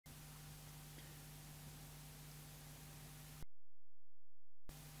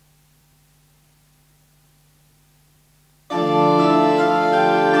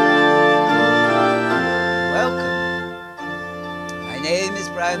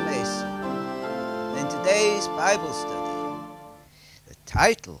I'm Mason. In today's Bible study, the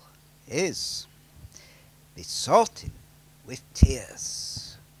title is Besought Him with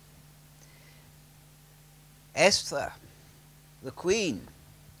Tears. Esther, the queen,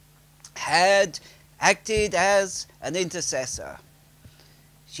 had acted as an intercessor.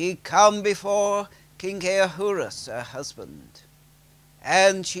 She'd come before King Ahasuerus, her husband,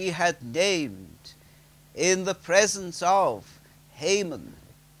 and she had named in the presence of Haman,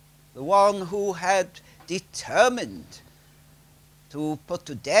 the one who had determined to put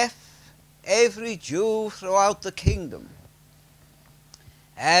to death every Jew throughout the kingdom.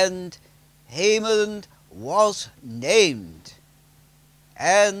 And Haman was named,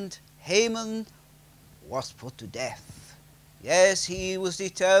 and Haman was put to death. Yes, he was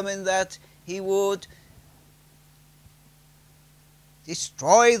determined that he would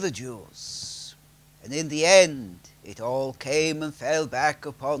destroy the Jews. And in the end, it all came and fell back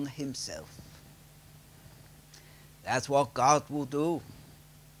upon himself. That's what God will do,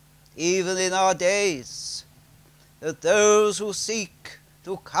 even in our days, that those who seek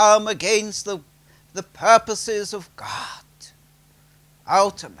to come against the purposes of God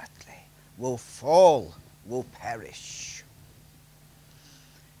ultimately will fall, will perish.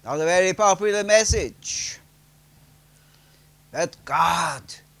 Not a very popular message, but God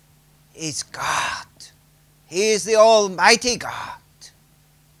is God. He is the Almighty God.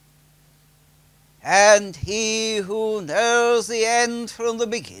 And He who knows the end from the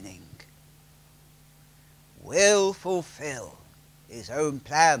beginning will fulfill His own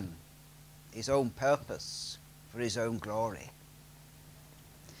plan, His own purpose, for His own glory.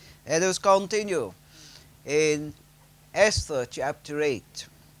 Let us continue in Esther chapter 8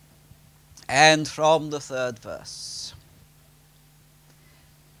 and from the 3rd verse.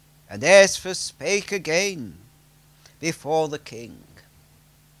 And Esther spake again before the king,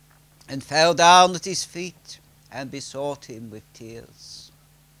 and fell down at his feet, and besought him with tears.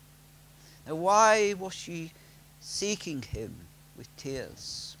 Now why was she seeking him with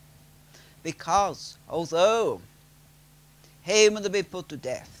tears? Because although Haman had been put to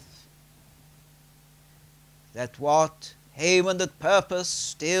death, that what Haman had purposed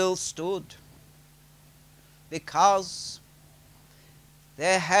still stood. Because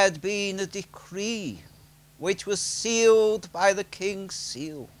there had been a decree which was sealed by the king's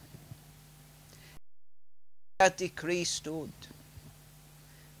seal. That decree stood.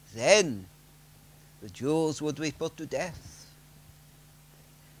 Then the Jews would be put to death.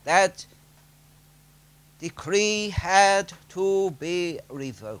 That decree had to be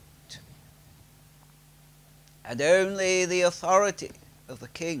revoked. And only the authority of the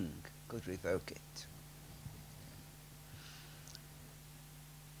king could revoke it.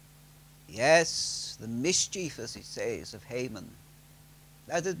 Yes, the mischief, as it says, of Haman,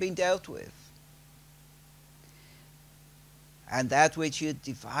 that had been dealt with. And that which he had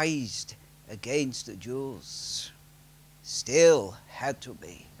devised against the Jews still had to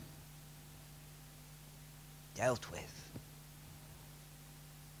be dealt with.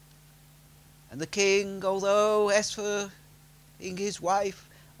 And the king, although Esther, being his wife,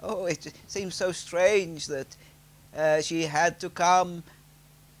 it seems so strange that she had to come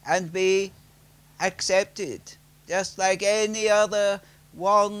and be accepted, just like any other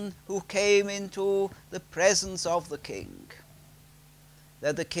one who came into the presence of the king,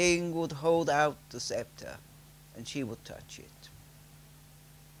 that the king would hold out the scepter and she would touch it.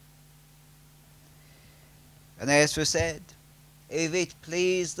 And Esther said, if it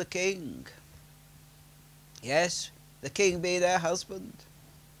please the king, yes, the king being her husband,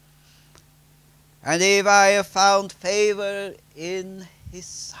 and if I have found favor in his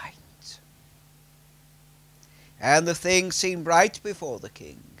sight, and the thing seem right before the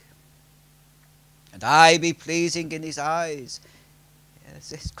king, and I be pleasing in his eyes.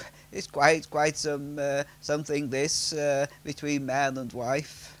 Yes, it's quite something this between man and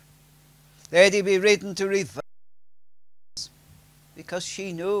wife. Let it be written to reverse, because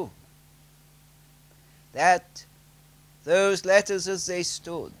she knew that those letters as they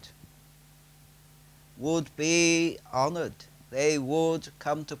stood would be honored. They would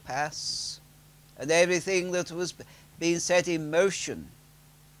come to pass, and everything that was being set in motion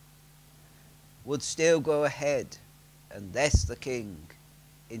would still go ahead unless the king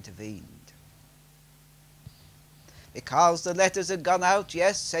intervened. Because the letters had gone out,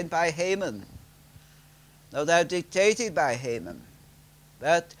 yes, sent by Haman, no doubt dictated by Haman,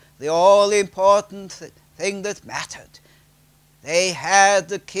 but the all-important thing that mattered, they had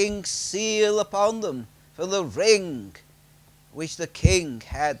the king's seal upon them for the ring which the king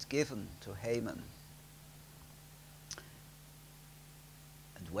had given to Haman.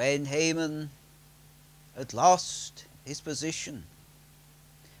 And when Haman had lost his position,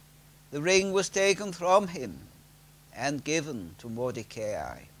 the ring was taken from him and given to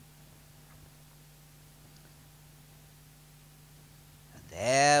Mordecai. And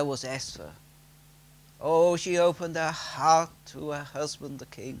there was Esther. Oh, she opened her heart to her husband the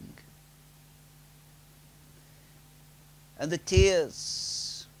king. And the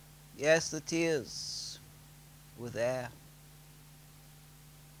tears, yes, the tears were there.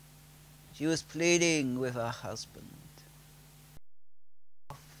 She was pleading with her husband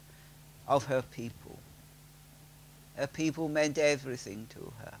of her people. Her people meant everything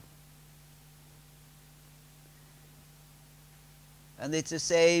to her. And it's the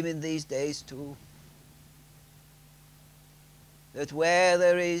same in these days too. That where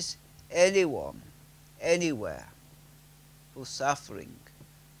there is anyone, anywhere, who's suffering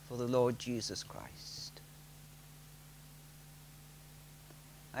for the Lord Jesus Christ,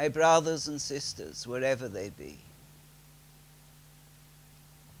 my brothers and sisters, wherever they be,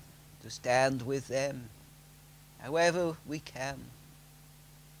 to stand with them, however we can.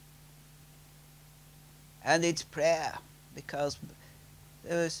 And it's prayer, because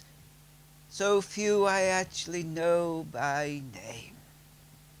there's so few I actually know by name.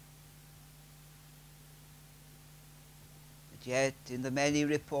 But yet, in the many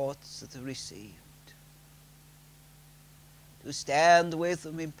reports that are received, to stand with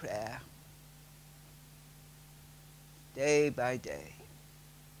them in prayer, day by day.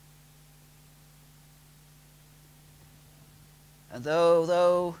 And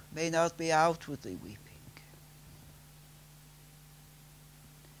though may not be outwardly weeping,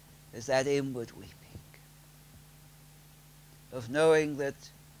 there's that inward weeping of knowing that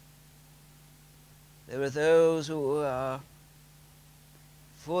there are those who are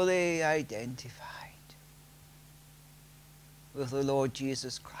fully identified with the Lord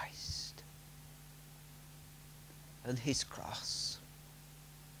Jesus Christ and his cross,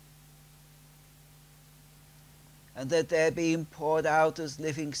 and that they're being poured out as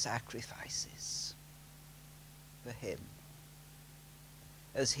living sacrifices for him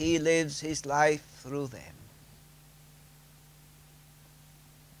as he lives his life through them.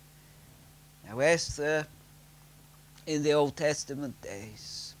 Now Esther, in the Old Testament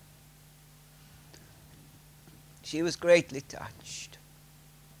days, she was greatly touched.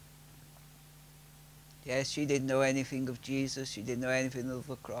 Yes, she didn't know anything of Jesus, she didn't know anything of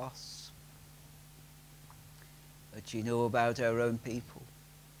the cross, but she knew about her own people.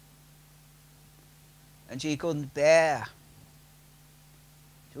 And she couldn't bear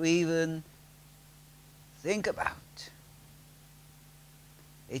to even think about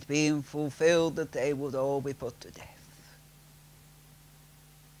it being fulfilled that they would all be put to death.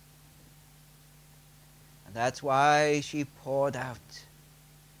 And that's why she poured out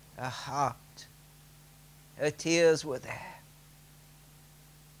her heart. Her tears were there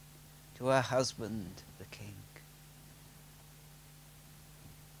to her husband, the king.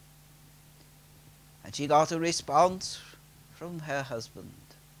 And she got a response from her husband,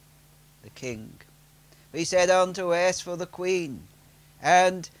 the king. He said unto Esther the queen,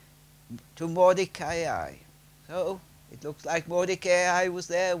 and to Mordecai. So it looks like Mordecai was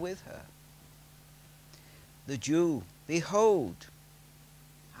there with her. The Jew, behold,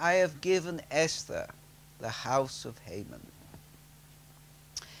 I have given Esther the house of Haman,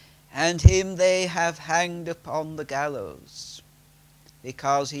 and him they have hanged upon the gallows,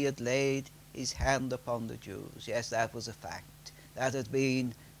 because he had laid his hand upon the Jews. Yes, that was a fact. That had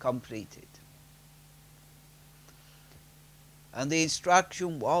been completed. And the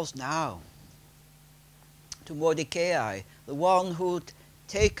instruction was now to Mordecai, the one who'd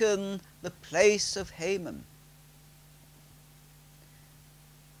taken the place of Haman,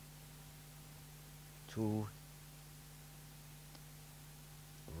 to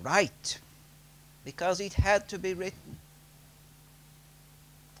write, because it had to be written,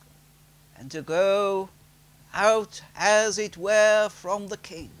 and to go out, as it were, from the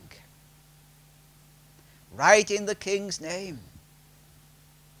king, write in the king's name,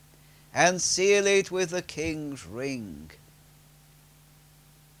 and seal it with the king's ring.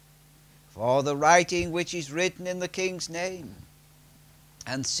 For the writing which is written in the king's name,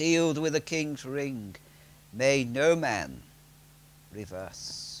 and sealed with the king's ring, may no man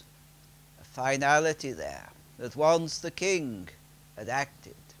reverse. A finality there, that once the king had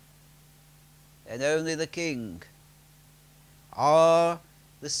acted, and only the king, or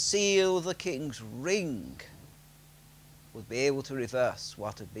the seal of the king's ring, would be able to reverse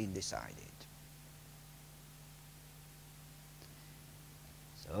what had been decided.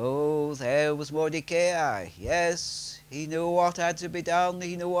 So Oh, there was Mordecai. Yes, he knew what had to be done,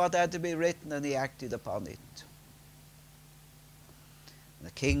 he knew what had to be written, and he acted upon it.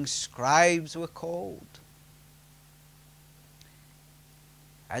 The king's scribes were called.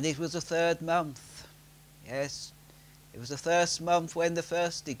 And it was the 3rd month. Yes, it was the 1st month when the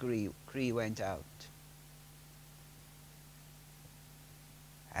first decree went out.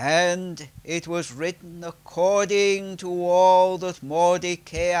 And it was written according to all that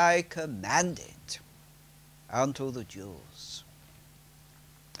Mordecai commanded unto the Jews,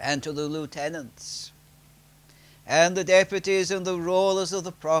 and to the lieutenants, and the deputies and the rulers of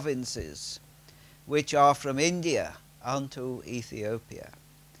the provinces, which are from India unto Ethiopia,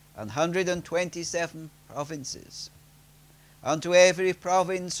 127 provinces, unto every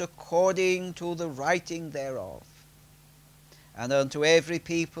province according to the writing thereof, and unto every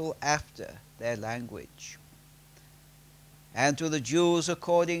people after their language, and to the Jews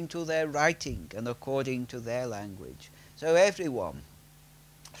according to their writing and according to their language. So everyone,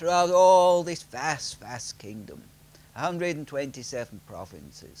 throughout all this vast, vast kingdom, 127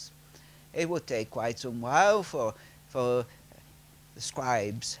 provinces, it would take quite some while for the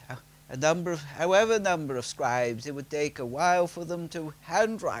scribes, however number of scribes, it would take a while for them to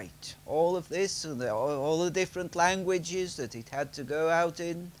handwrite all of this and all the different languages that it had to go out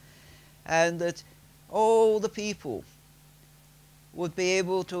in, and that all the people would be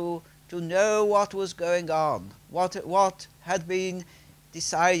able to know what was going on, what had been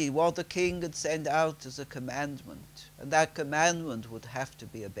decided, what the king had sent out as a commandment, and that commandment would have to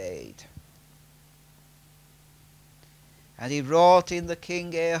be obeyed. And he wrote in the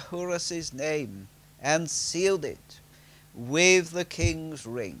king Ahasuerus' name, and sealed it with the king's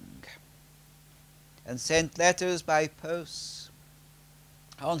ring, and sent letters by posts,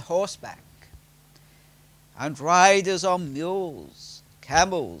 on horseback, and riders on mules,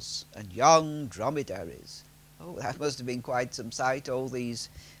 camels, and young dromedaries. Oh, that must have been quite some sight, all these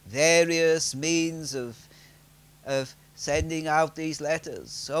various means of sending out these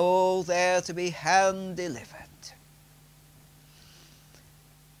letters, all there to be hand-delivered,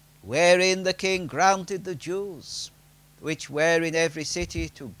 wherein the king granted the Jews, which were in every city,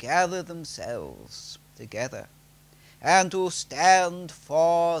 to gather themselves together, and to stand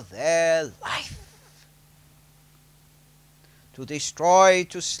for their life, to destroy,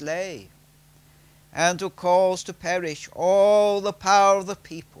 to slay, and to cause to perish all the power of the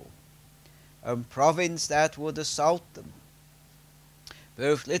people, and province that would assault them,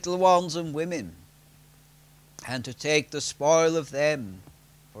 both little ones and women, and to take the spoil of them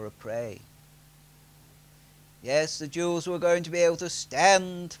for a prey. Yes, the Jews were going to be able to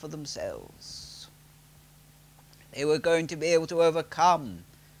stand for themselves. They were going to be able to overcome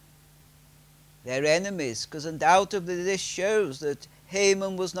their enemies, because undoubtedly this shows that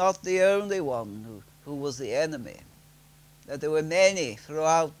Haman was not the only one who was the enemy, that there were many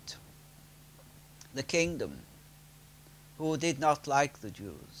throughout the kingdom who did not like the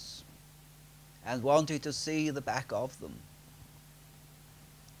Jews and wanted to see the back of them.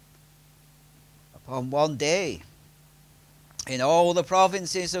 Upon one day, in all the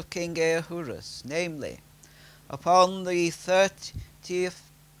provinces of King Ahasuerus, namely, upon the 13th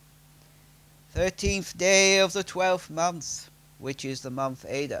day of the 12th month, which is the month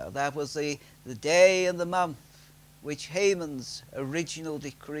Adar, that was the day and the month which Haman's original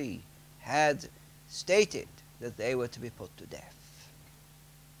decree had stated that they were to be put to death.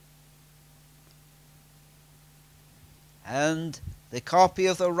 And the copy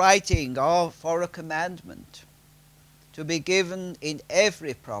of the writing for a commandment to be given in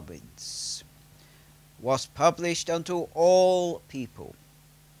every province was published unto all people,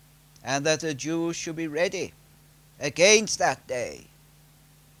 and that the Jews should be ready against that day,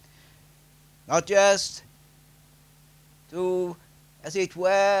 not just to, as it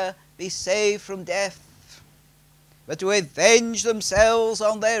were, be saved from death, but to avenge themselves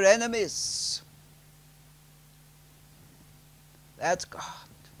on their enemies. That's God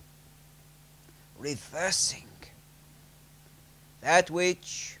reversing that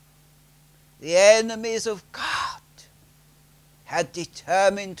which the enemies of God had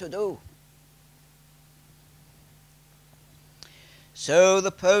determined to do. So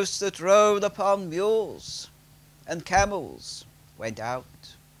the posts that rode upon mules and camels went out,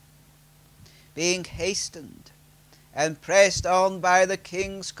 being hastened and pressed on by the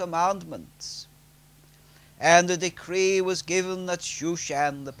king's commandments. And the decree was given at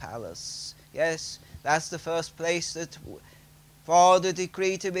Shushan the palace. Yes, that's the first place that for the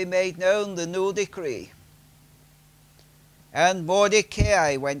decree to be made known, the new decree. And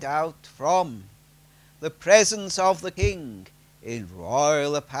Mordecai went out from the presence of the king in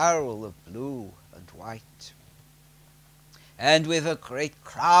royal apparel of blue and white, and with a great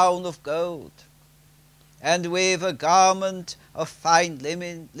crown of gold, and with a garment of fine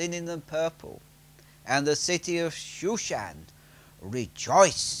linen and purple. And the city of Shushan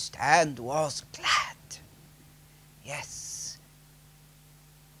rejoiced and was glad. Yes,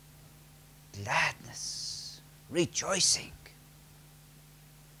 gladness, rejoicing,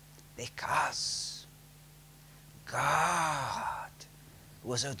 because God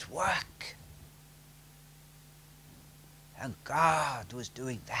was at work, and God was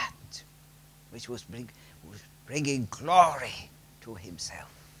doing that which was bringing glory to himself.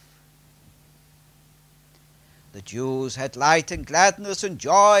 The Jews had light and gladness and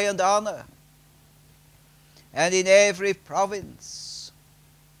joy and honor, and in every province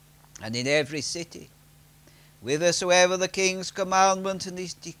and in every city, whithersoever the king's commandment and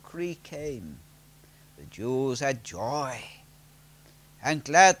his decree came, the Jews had joy and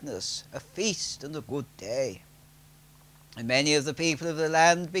gladness, a feast and a good day. And many of the people of the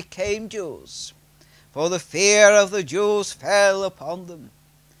land became Jews, for the fear of the Jews fell upon them.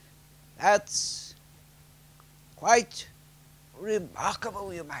 That's quite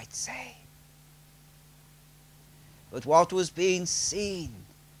remarkable, you might say. But what was being seen,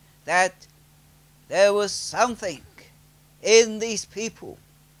 that there was something in these people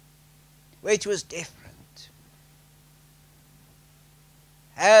which was different.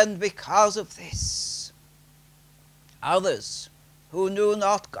 And because of this, others who knew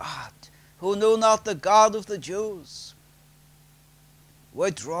not God, who knew not the God of the Jews,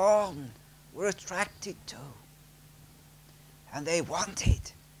 were drawn, were attracted to, and they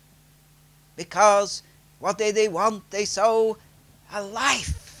wanted. Because what did they want? They saw a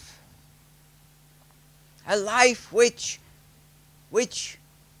life which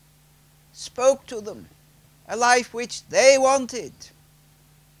spoke to them, a life which they wanted,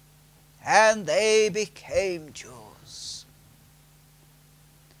 and they became Jews.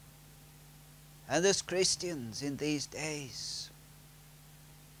 And as Christians in these days,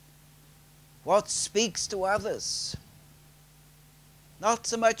 what speaks to others? Not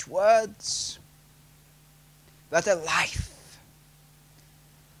so much words, but a life.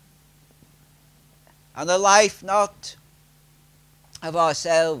 And a life not of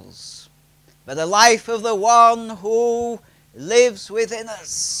ourselves, but a life of the one who lives within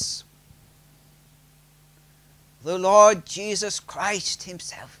us. The Lord Jesus Christ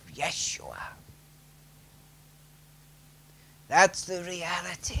himself, Yeshua. That's the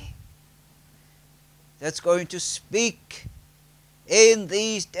reality that's going to speak in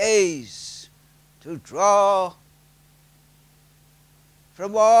these days, to draw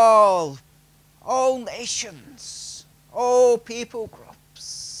from all nations, all people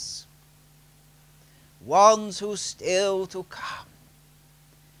groups, ones who still to come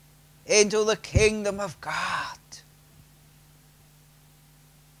into the kingdom of God.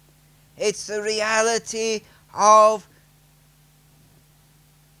 It's the reality of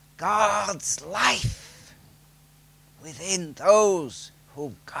God's life within those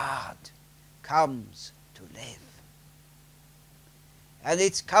whom God comes to live. And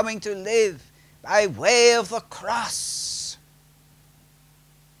it's coming to live by way of the cross,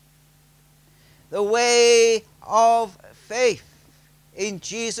 the way of faith in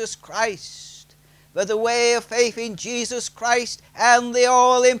Jesus Christ, but the way of faith in Jesus Christ and the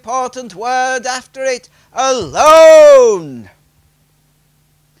all-important word after it, alone.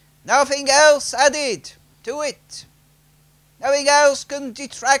 Nothing else added to it. Nothing else can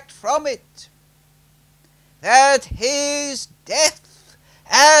detract from it. That his death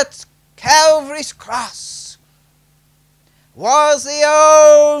at Calvary's cross was the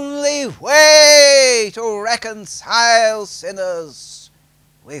only way to reconcile sinners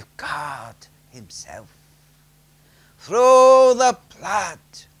with God himself. Through the blood,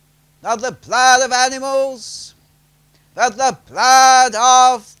 not the blood of animals, but the blood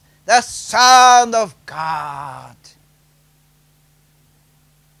of the Son of God.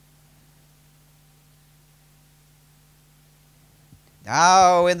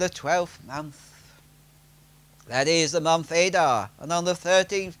 Now in the 12th month, that is the month Adar, and on the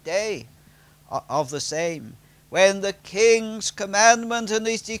 13th day of the same, when the king's commandment and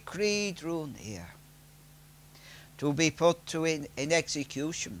his decree drew near, to be put in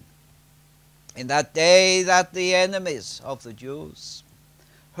execution, in that day that the enemies of the Jews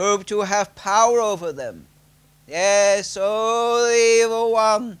hope to have power over them. Yes, oh, the evil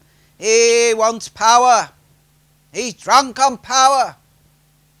one, he wants power. He's drunk on power.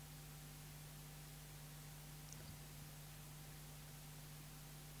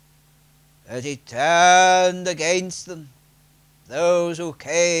 That he turned against them those who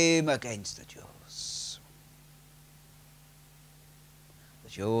came against the Jews. The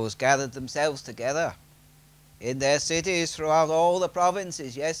Jews gathered themselves together in their cities throughout all the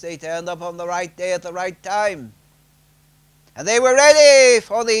provinces. Yes, they turned up on the right day at the right time. And they were ready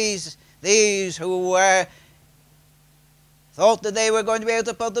for these who thought that they were going to be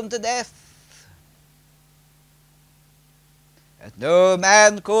able to put them to death. And no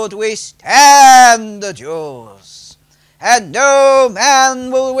man could withstand the Jews. And no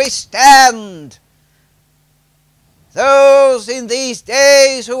man will withstand those in these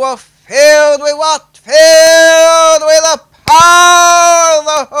days who are filled with what? Filled with the power of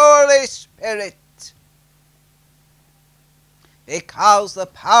the Holy Spirit. Because the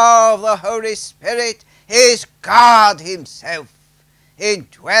power of the Holy Spirit is God Himself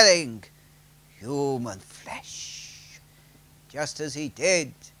indwelling human flesh, just as He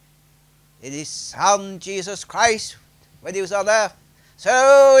did in His Son Jesus Christ when He was on earth.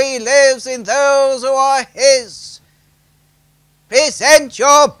 So He lives in those who are His. Present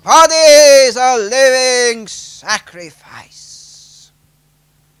your bodies a living sacrifice.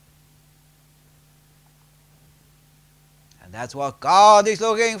 And that's what God is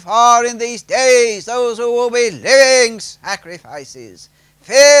looking for in these days, those who will be living sacrifices,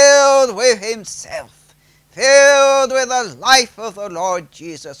 filled with Himself, filled with the life of the Lord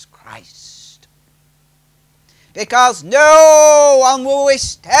Jesus Christ. Because no one will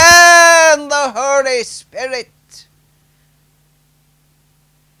withstand the Holy Spirit.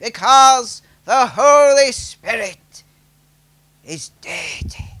 Because the Holy Spirit is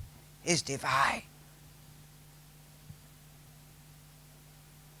deity, is divine.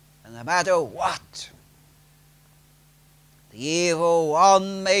 And no matter what the evil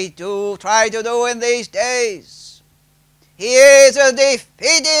one may try to do in these days, he is a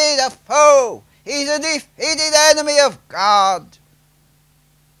defeated foe. He's a defeated enemy of God.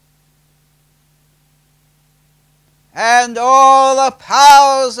 And all the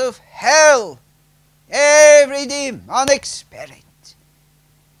powers of hell, every demonic spirit,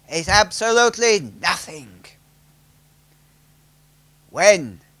 is absolutely nothing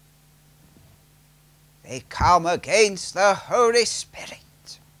when they come against the Holy Spirit.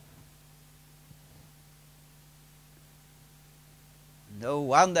 No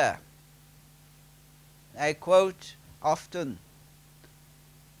wonder, I quote often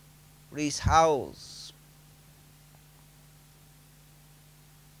Rees Howells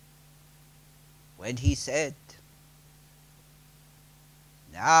when he said,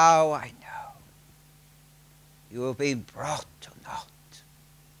 "Now I know you have been brought to naught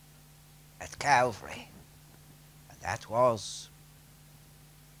at Calvary." And that was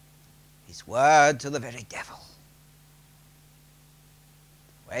his word to the very devil,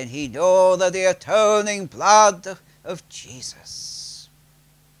 when he knew that the atoning blood of Jesus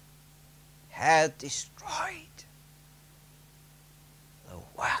had destroyed the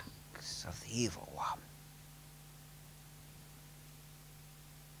works of the evil one.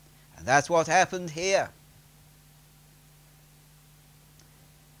 And that's what happened here.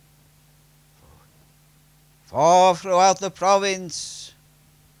 For throughout the provinces,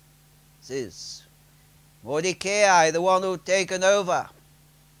 Mordecai, the one who'd taken over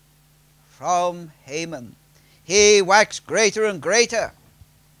from Haman, he waxed greater and greater.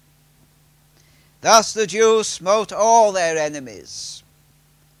 Thus the Jews smote all their enemies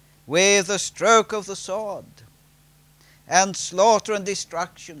with the stroke of the sword, and slaughter and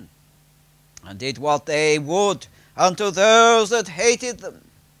destruction, and did what they would unto those that hated them.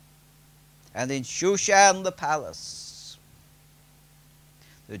 And in Shushan the palace,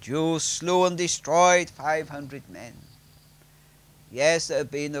 the Jews slew and destroyed 500 men. Yes, there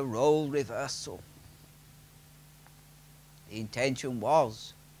had been a role reversal. The intention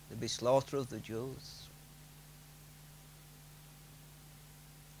was to be slaughter of the Jews,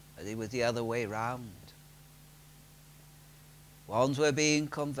 but it was the other way round. Ones were being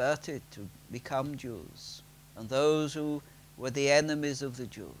converted to become Jews, and those who were the enemies of the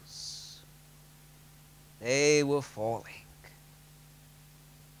Jews, they were falling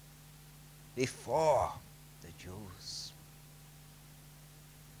before the Jews.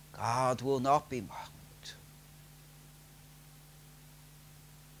 God will not be mocked.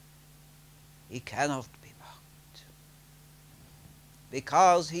 He cannot be mocked,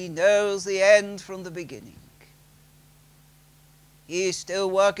 because he knows the end from the beginning. He is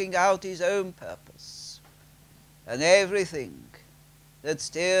still working out his own purpose, and everything that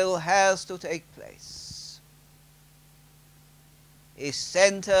still has to take place is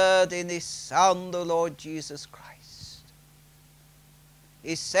centered in his Son, the Lord Jesus Christ,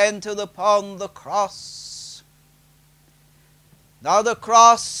 is centered upon the cross, not a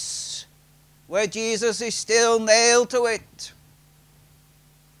cross where Jesus is still nailed to it,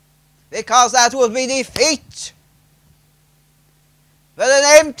 because that would be defeat, but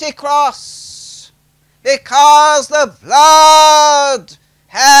an empty cross, because the blood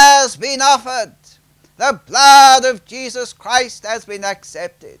has been offered. The blood of Jesus Christ has been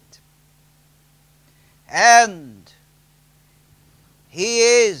accepted. And he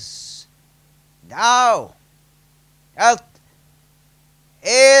is now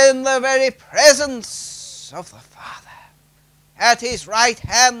in the very presence of the Father, at his right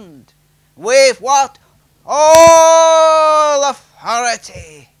hand, with what? All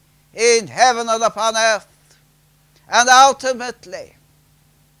authority in heaven and upon earth. And ultimately,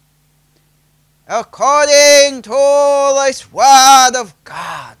 according to this word of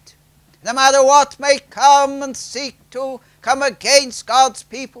God, no matter what may come and seek to come against God's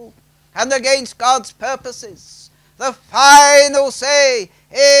people and against God's purposes, the final say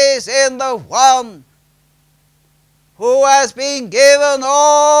is in the one who has been given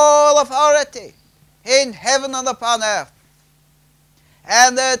all authority in heaven and upon earth,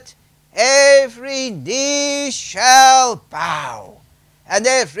 and that every knee shall bow and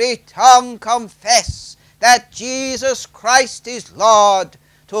every tongue confess that Jesus Christ is Lord,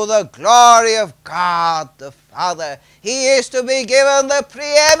 to the glory of God the Father. He is to be given the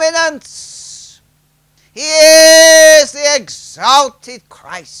preeminence. He is the exalted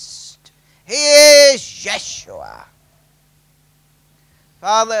Christ. He is Yeshua.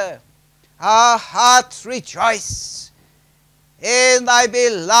 Father, our hearts rejoice in thy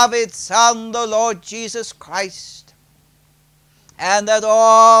beloved Son, the Lord Jesus Christ, and that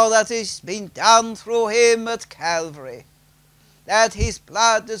all that has been done through him at Calvary, that his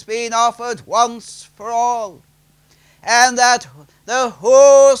blood has been offered once for all, and that the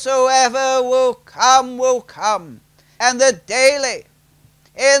whosoever will come, and that daily,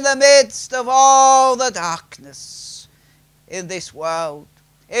 in the midst of all the darkness in this world,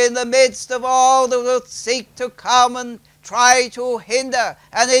 in the midst of all that will seek to come and try to hinder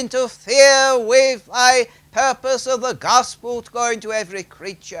and interfere with thy purpose of the gospel to go into every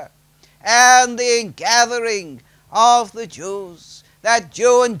creature, and the ingathering of the Jews, that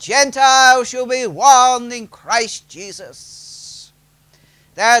Jew and Gentile shall be one in Christ Jesus,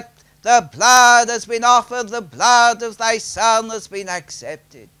 that the blood has been offered, the blood of thy Son has been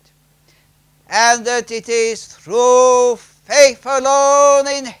accepted, and that it is through faith alone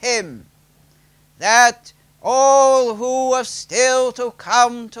in him that all who are still to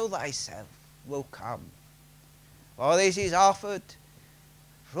come to thyself will come. For this is offered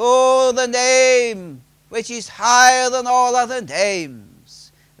through the name which is higher than all other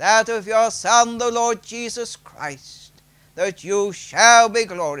names, that of your Son, the Lord Jesus Christ, that you shall be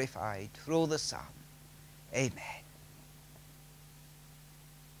glorified through the Son. Amen.